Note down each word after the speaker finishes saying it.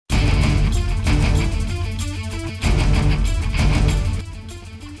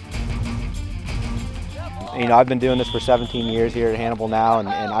I've been doing this for 17 years here at Hannibal now, and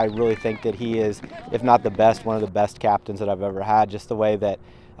I really think that he is, if not the best, one of the best captains that I've ever had. Just the way that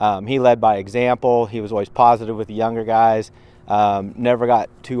he led by example. He was always positive with the younger guys. Never got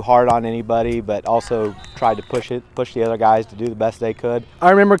too hard on anybody, but also tried to push the other guys to do the best they could. I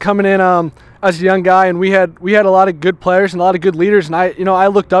remember coming in as a young guy, and we had a lot of good players and a lot of good leaders, and I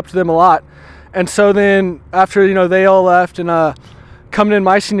looked up to them a lot. And so then after they all left and coming in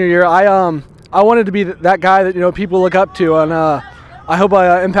my senior year, I wanted to be that guy that people look up to, and I hope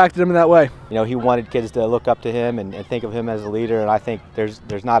I impacted him in that way. He wanted kids to look up to him and think of him as a leader, and I think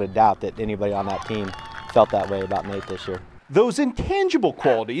there's not a doubt that anybody on that team felt that way about Nate this year. Those intangible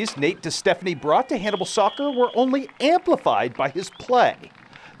qualities Nate Destefane brought to Hannibal soccer were only amplified by his play.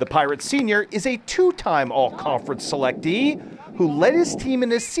 The Pirates senior is a two-time All-Conference selectee who led his team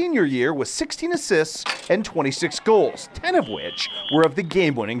in his senior year with 16 assists and 26 goals, 10 of which were of the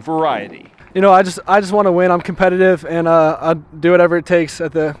game-winning variety. I just want to win. I'm competitive, and I'll do whatever it takes.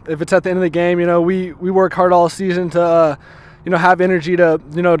 If it's at the end of the game, we work hard all season to have energy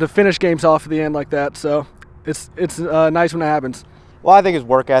to finish games off at the end like that. So it's nice when it happens. Well, I think his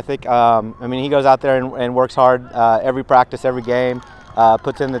work ethic. He goes out there and works hard every practice, every game,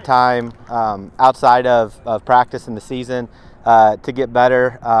 puts in the time outside of practice in the season to get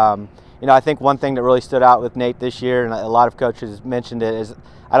better. I think one thing that really stood out with Nate this year, and a lot of coaches mentioned it, is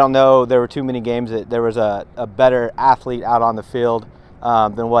I don't know there were too many games that there was a better athlete out on the field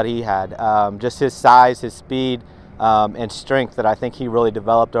than what he had. Just his size, his speed, and strength that I think he really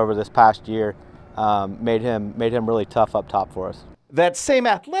developed over this past year made him really tough up top for us. That same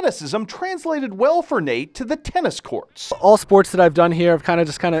athleticism translated well for Nate to the tennis courts. All sports that I've done here have kind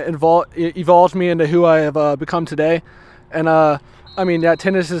of evolved me into who I have become today, and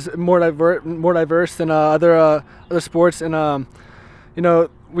tennis is more diverse than other sports, and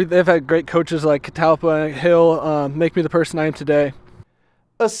they've had great coaches like Catalpa and Hill make me the person I am today.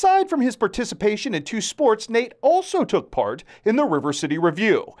 Aside from his participation in 2 sports, Nate also took part in the River City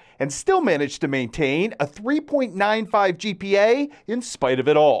Review and still managed to maintain a 3.95 GPA in spite of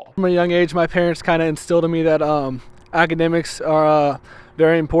it all. From a young age, my parents kind of instilled in me that academics are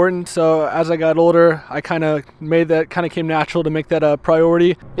very important. So as I got older, I kind of came natural to make that a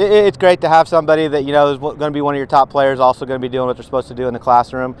priority. It's great to have somebody that is going to be one of your top players, also going to be doing what they're supposed to do in the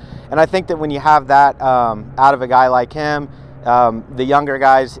classroom. And I think that when you have that out of a guy like him, the younger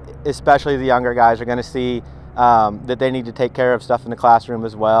guys, especially the younger guys, are going to see that they need to take care of stuff in the classroom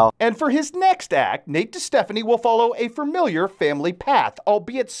as well. And for his next act, Nate Destefane will follow a familiar family path,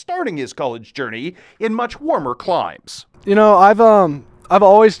 albeit starting his college journey in much warmer climes. I've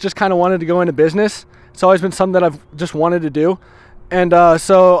always just kind of wanted to go into business. It's always been something that I've just wanted to do, and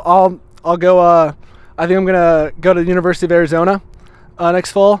so I'll go. I think I'm gonna go to the University of Arizona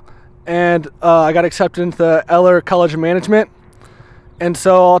next fall. And I got accepted into the Eller College of Management, and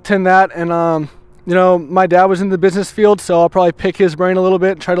so I'll attend that. And my dad was in the business field, so I'll probably pick his brain a little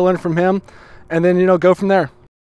bit, try to learn from him, and then go from there.